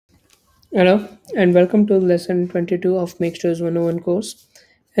Hello, and welcome to lesson 22 of MakeStories 101 course.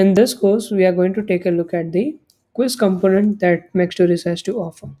 In this course, we are going to take a look at the quiz component that MakeStories has to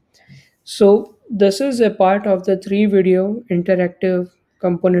offer. So, this is a part of the three video interactive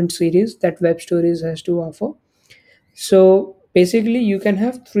component series that Web Stories has to offer. So, basically, you can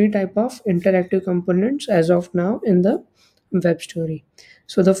have three type of interactive components as of now in the web story.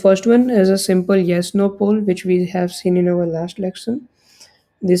 So, the first one is a simple yes no poll, which we have seen in our last lesson.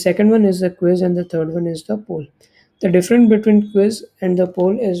 The second one is the quiz, and the third one is the poll. The difference between quiz and the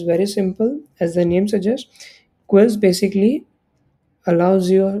poll is very simple, as the name suggests. Quiz basically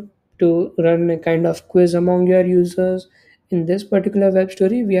allows you to run a kind of quiz among your users. In this particular web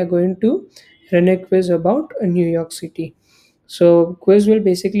story, we are going to run a quiz about New York City. So, quiz will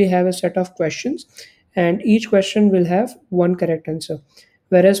basically have a set of questions, and each question will have one correct answer.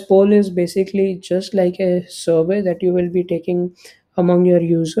 Whereas poll is basically just like a survey that you will be taking among your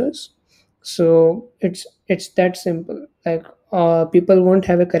users. So it's that simple. Like people won't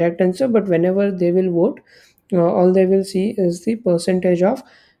have a correct answer, but whenever they will vote, all they will see is the percentage of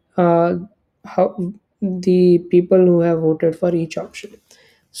uh, how the people who have voted for each option.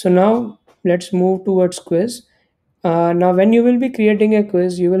 So now let's move towards quiz. Now, when you will be creating a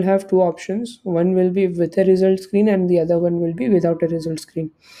quiz, you will have two options. One will be with a result screen, and the other one will be without a result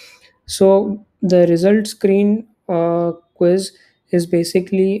screen. So, the result screen quiz is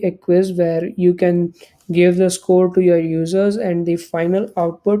basically a quiz where you can give the score to your users, and the final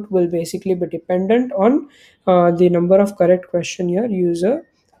output will basically be dependent on the number of correct question your user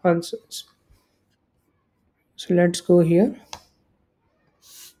answers. So, let's go here.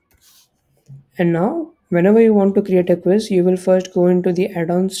 And now, whenever you want to create a quiz, you will first go into the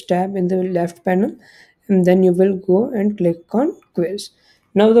add-ons tab in the left panel, and then you will go and click on quiz.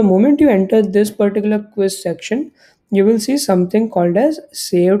 Now, the moment you enter this particular quiz section, you will see something called as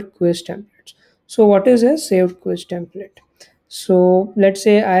saved quiz templates. So, what is a saved quiz template? So, let's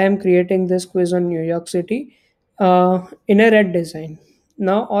say I am creating this quiz on New York City in a red design.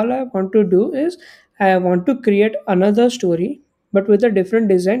 Now, all I want to do is I want to create another story but with a different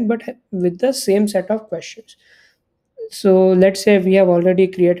design but with the same set of questions. So let's say we have already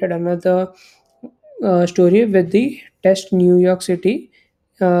created another story with the test New York City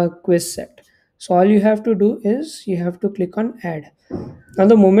quiz set. So all you have to do is you have to click on add. Now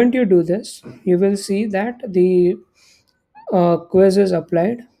the moment you do this, you will see that the quiz is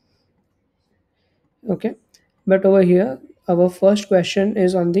applied. Okay, but over here our first question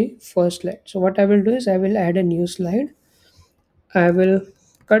is on the first slide. So what I will do is I will add a new slide. I will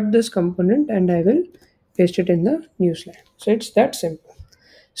cut this component and I will paste it in the new slide. So it's that simple.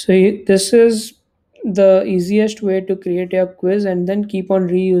 So this is the easiest way to create a quiz and then keep on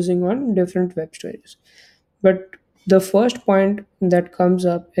reusing on different web stories. But the first point that comes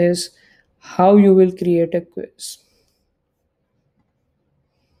up is how you will create a quiz.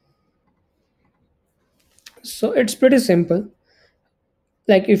 So it's pretty simple.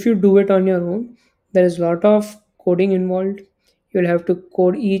 Like if you do it on your own, there is a lot of coding involved. You'll have to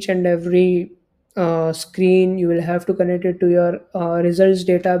code each and every screen. You will have to connect it to your results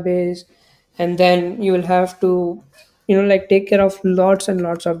database, and then you will have to like take care of lots and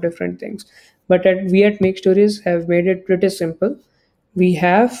lots of different things. But we at Make Stories have made it pretty simple. We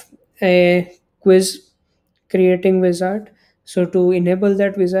have a quiz creating wizard. So to enable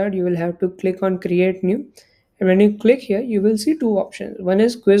that wizard, you will have to click on create new, and when you click here you will see two options. One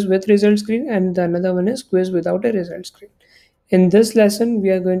is quiz with result screen and the another one is quiz without a result screen. In this lesson we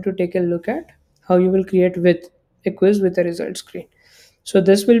are going to take a look at how you will create with a quiz with a result screen. So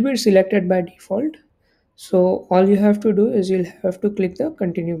this will be selected by default. So all you have to do is you'll have to click the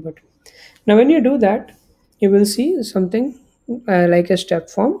continue button. Now when you do that, you will see something like a step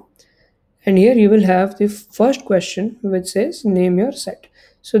form, and here you will have the first question which says name your set.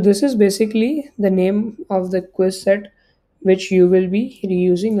 So this is basically the name of the quiz set which you will be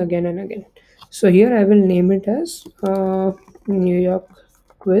reusing again and again. So here I will name it as New York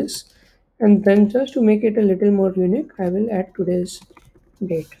quiz, and then just to make it a little more unique I will add today's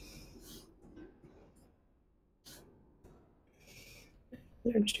date.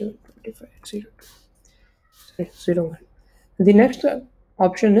 Let's do 25 The next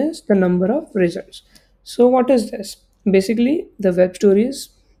option is the number of results. So what is this? Basically, the web stories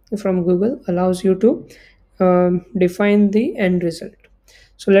from Google allows you to define the end result.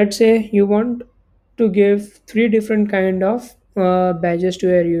 So let's say you want to give three different kind of badges to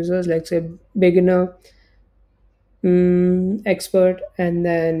your users, like say beginner, expert, and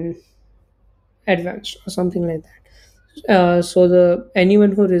then advanced or something like that. So the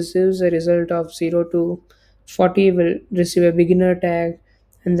anyone who receives a result of 0 to 40 will receive a beginner tag,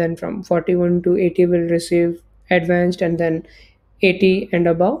 and then from 41 to 80 will receive advanced, and then 80 and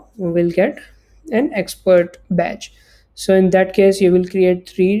above will get an expert badge. So in that case you will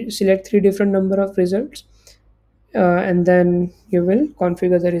select three different number of results, and then you will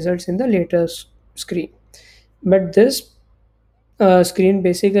configure the results in the latest screen. But this screen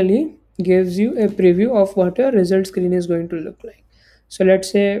basically gives you a preview of what your result screen is going to look like. So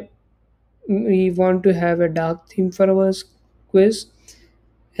let's say we want to have a dark theme for our quiz,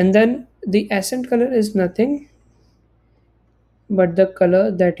 and then the accent color is nothing but the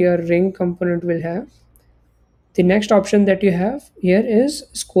color that your ring component will have. The next option that you have here is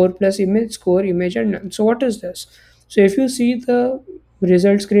score plus image, score, image, and none. So what is this? So if you see the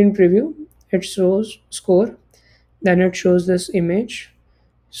result screen preview, it shows score, then it shows this image.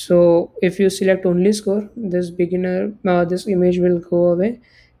 So if you select only score, this image will go away,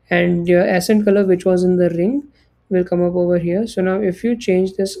 and your accent color, which was in the ring, will come up over here. So now if you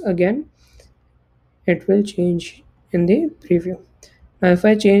change this again, it will change in the preview. Now if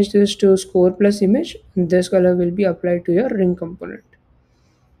I change this to score plus image, this color will be applied to your ring component.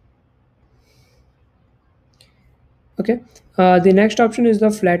 Okay. The next option is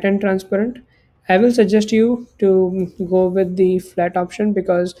the flat and transparent. I will suggest you to go with the flat option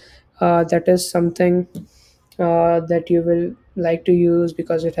because that is something that you will like to use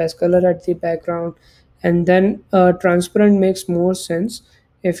because it has color at the background. And then transparent makes more sense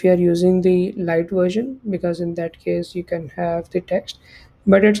if you are using the light version, because in that case you can have the text,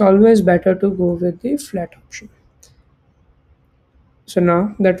 but it's always better to go with the flat option. So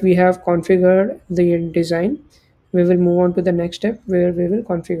now that we have configured the design, we will move on to the next step where we will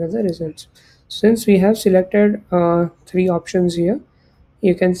configure the results. Since we have selected three options here,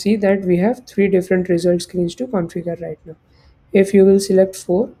 you can see that we have three different result screens to configure right now. If you will select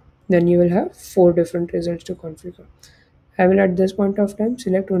four, then you will have four different results to configure. I will at this point of time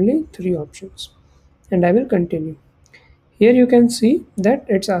select only three options, and I will continue. Here you can see that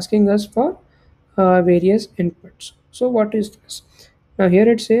it's asking us for various inputs. So what is this? Now here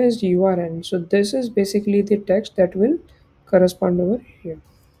it says URN. So this is basically the text that will correspond over here.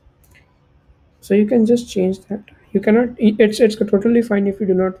 So you can just change that. You cannot. It's totally fine if you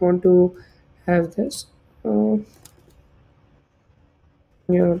do not want to have this. Uh,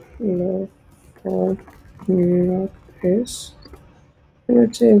 your love for New York is.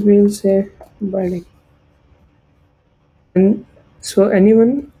 Let's say we'll say biting. And so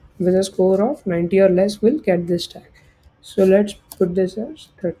anyone with a score of 90 or less will get this tag. So let's put this as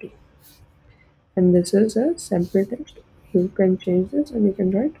 30. And this is a sample text. You can change this and you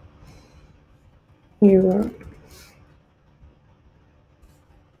can write you are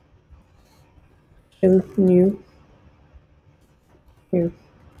still new, you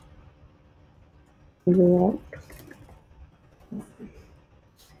go out.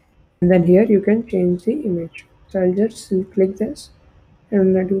 And then here you can change the image. So I'll just click this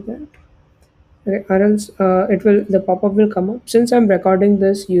and I'll do that. Okay, or else it will the pop-up will come up. Since I'm recording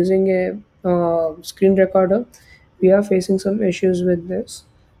this using a screen recorder, we are facing some issues with this.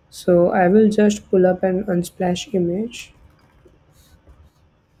 So I will just pull up an unsplash image.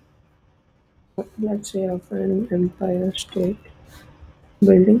 Let's say of an Empire State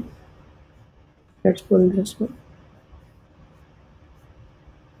Building. Let's pull this one.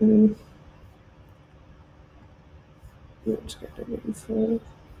 Mm, let's get an info.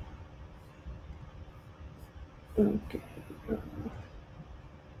 Okay.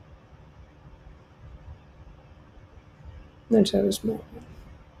 Let's have a small one.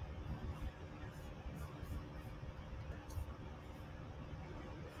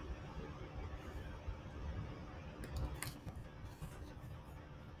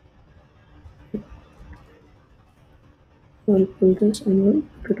 We'll pull this and we'll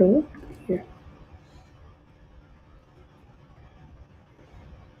put it over here.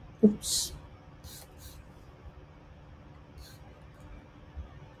 Oops.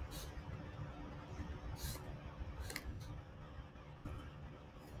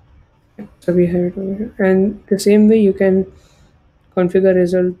 So we have it over here. And the same way you can configure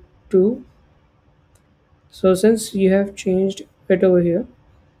result to. So since you have changed it over here,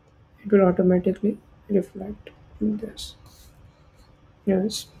 it will automatically reflect in this.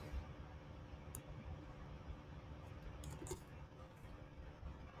 Yes.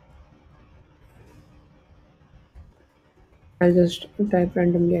 I'll just type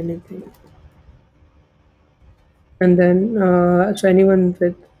randomly anything. And then so anyone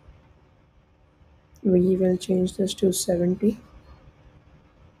with, we will change this to 70.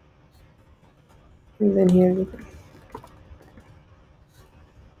 And then here we go.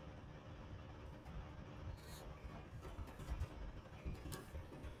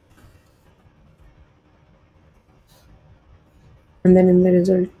 And then in the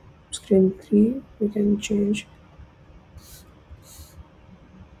result screen 3 we can change.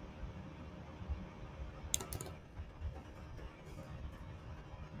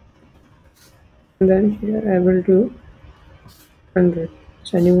 And then here I will do 100.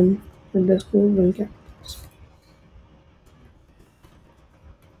 So anyone with the score will get this.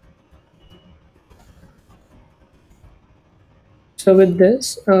 So with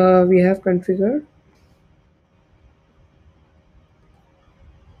this, we have configured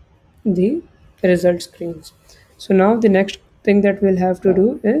the result screens. So now the next thing that we'll have to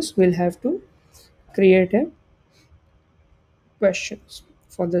do is we'll have to create a questions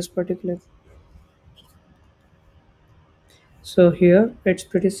for this particular. So here it's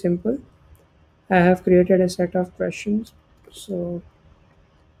pretty simple. I have created a set of questions. So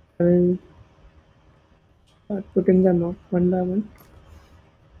I will start putting them up one by one.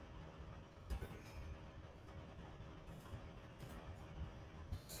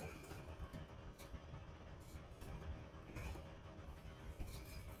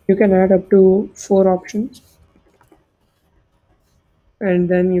 You can add up to 4 options, and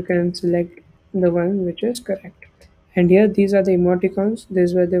then you can select the one which is correct. And here these are the emoticons.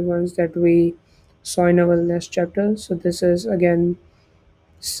 These were the ones that we saw in our last chapter. So this is again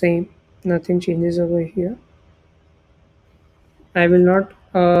same, nothing changes over here. I will not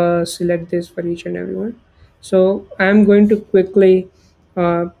select this for each and every one. So I'm going to quickly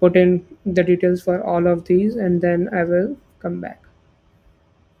put in the details for all of these, and then I will come back.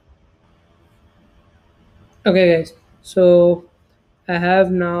 Okay guys, so I have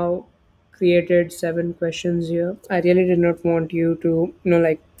now created 7 questions here. I really did not want you to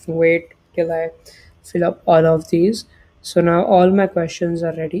like wait till I fill up all of these. So now all my questions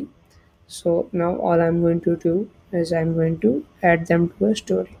are ready. So now all I'm going to do is I'm going to add them to a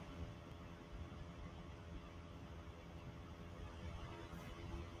story.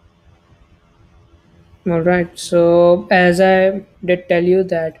 All right. So as I did tell you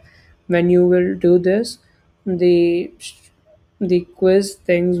that when you will do this, the the quiz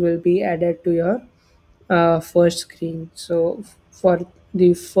things will be added to your first screen. So for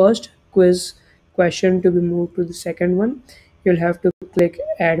the first quiz question to be moved to the second one, you'll have to click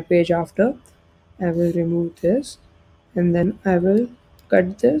add page after. I will remove this, and then I will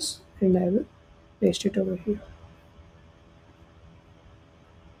cut this and I will paste it over here.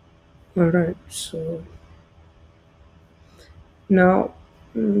 All right. So now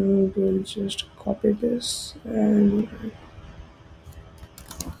we'll just copy this and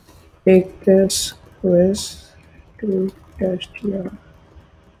take this quiz to test your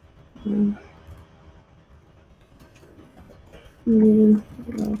New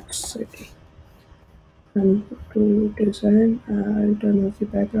York City. And to design, I'll turn off the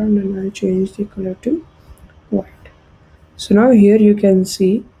background and I'll change the color to white. So now here you can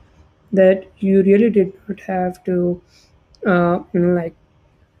see that you really did not have to, like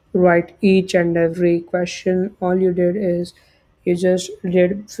write each and every question. All you did is you just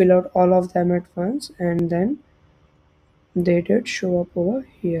did fill out all of them at once, and then they did show up over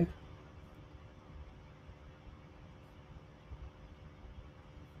here.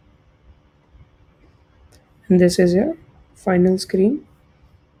 And this is your final screen.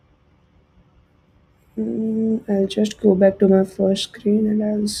 I'll just go back to my first screen and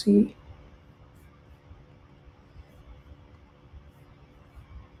I'll see.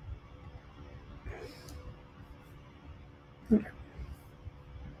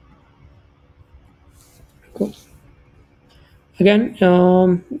 Cool. Again,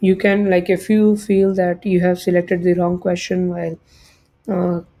 you can, like, if you feel that you have selected the wrong question while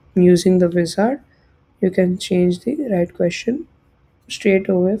uh, using the wizard, you can change the right question straight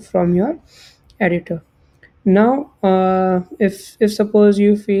away from your editor. Now if suppose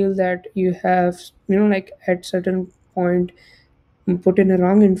you feel that you have, like at certain point put in a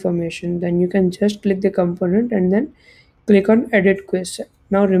wrong information, then you can just click the component and then click on edit quiz set.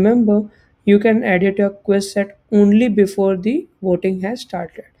 Now remember, you can edit your quiz set only before the voting has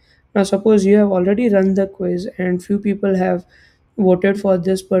started. Now suppose you have already run the quiz and few people have voted for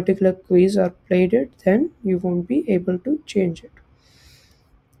this particular quiz or played it, then you won't be able to change it.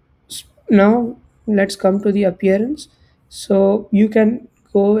 Now let's come to the appearance. So you can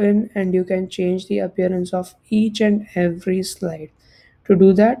go in and you can change the appearance of each and every slide. To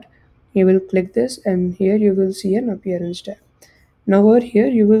do that, you will click this and here you will see an appearance tab. Now over here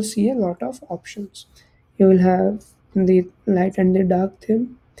you will see a lot of options. You will have the light and the dark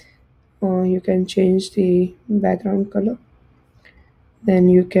theme, or you can change the background color. Then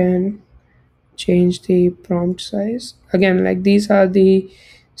you can change the prompt size. Again, like these are the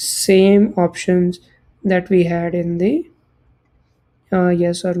same options that we had in the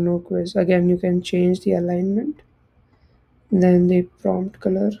yes or no quiz. Again, you can change the alignment. Then the prompt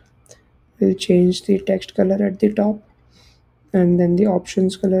color will change the text color at the top, and then the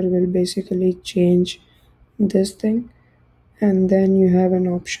options color will basically change this thing. And then you have an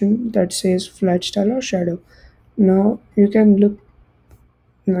option that says flat style or shadow. Now you can look.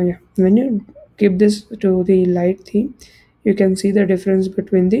 Now, yeah, when you keep this to the light theme, you can see the difference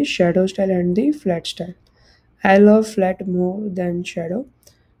between the shadow style and the flat style. I love flat more than shadow.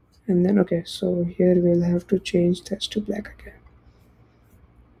 And then okay, so here we'll have to change this to black again.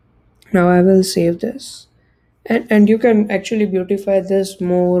 Now I will save this. And you can actually beautify this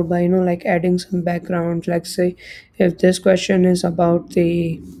more by like adding some background. Like say if this question is about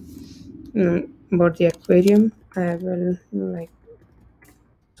the about the aquarium, I will like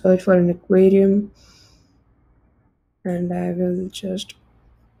search for an aquarium, and I will just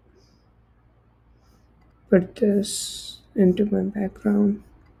put this into my background,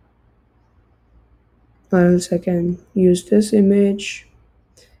 or else I can use this image,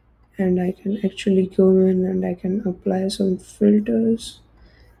 and I can actually go in and I can apply some filters.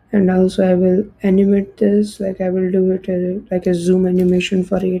 And also I will animate this, like I will do it like a zoom animation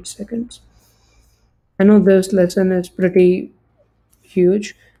for 8 seconds. I know this lesson is pretty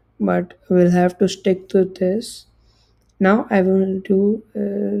huge, but we'll have to stick to this. Now I will do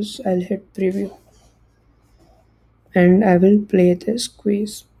is I'll hit preview and I will play this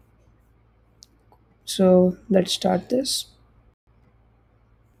quiz. So let's start this.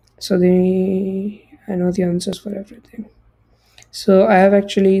 So the I know the answers for everything. So I have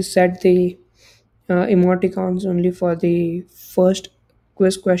actually set the emoticons only for the first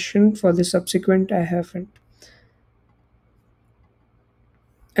quiz question. For the subsequent I haven't.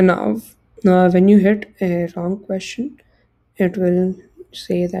 And now when you hit a wrong question, it will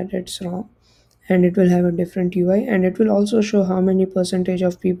say that it's wrong, and it will have a different UI, and it will also show how many percentage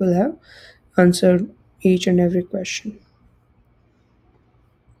of people have answered each and every question.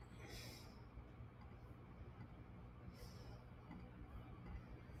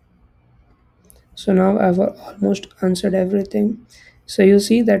 So now I've almost answered everything. So you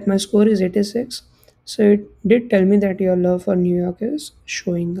see that my score is 86. So it did tell me that your love for New York is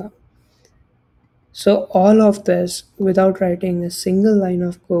showing up. So all of this without writing a single line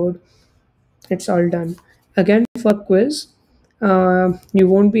of code, it's all done. Again, for quiz, you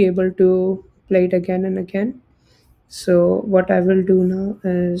won't be able to play it again and again. So what I will do now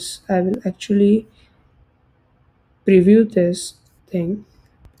is I will actually preview this thing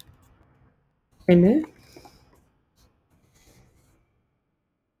in a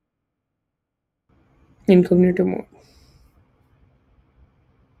incognito mode.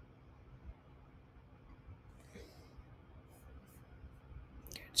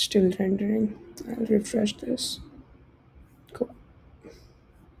 It's still rendering. I'll refresh this. Cool.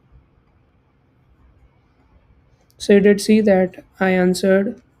 So you did see that I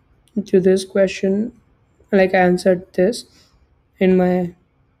answered to this question, like I answered this in my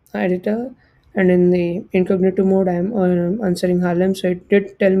editor, and in the incognito mode I'm answering Harlem. So it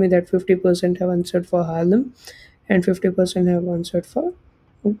did tell me that 50% have answered for Harlem and 50% have answered for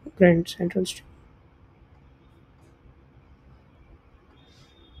Grand Central Street.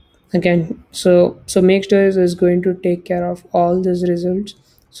 Again, so MakeStories is going to take care of all these results,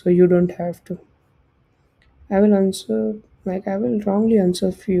 so you don't have to. I will wrongly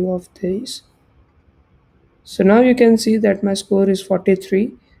answer few of these. So now you can see that my score is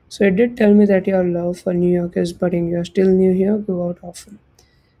 43. So it did tell me that your love for New York is budding. You're still new here, go out often.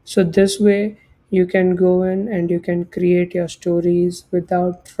 So this way you can go in and you can create your stories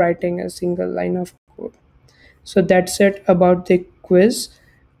without writing a single line of code. So that's it about the quiz.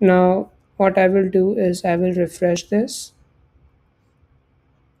 Now what I will do is I will refresh this.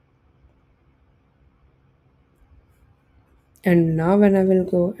 And now when I will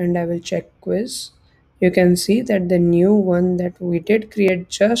go and I will check quiz, you can see that the new one that we did create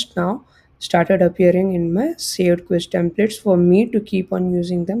just now started appearing in my saved quiz templates for me to keep on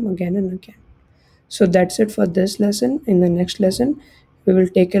using them again and again. So that's it for this lesson. In the next lesson, we will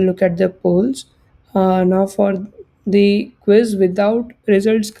take a look at the polls. Now for the quiz without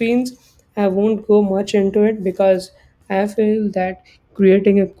result screens, I won't go much into it because I feel that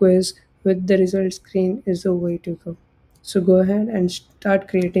creating a quiz with the result screen is the way to go. So go ahead and start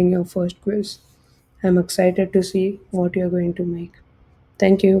creating your first quiz. I'm excited to see what you're going to make.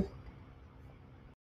 Thank you.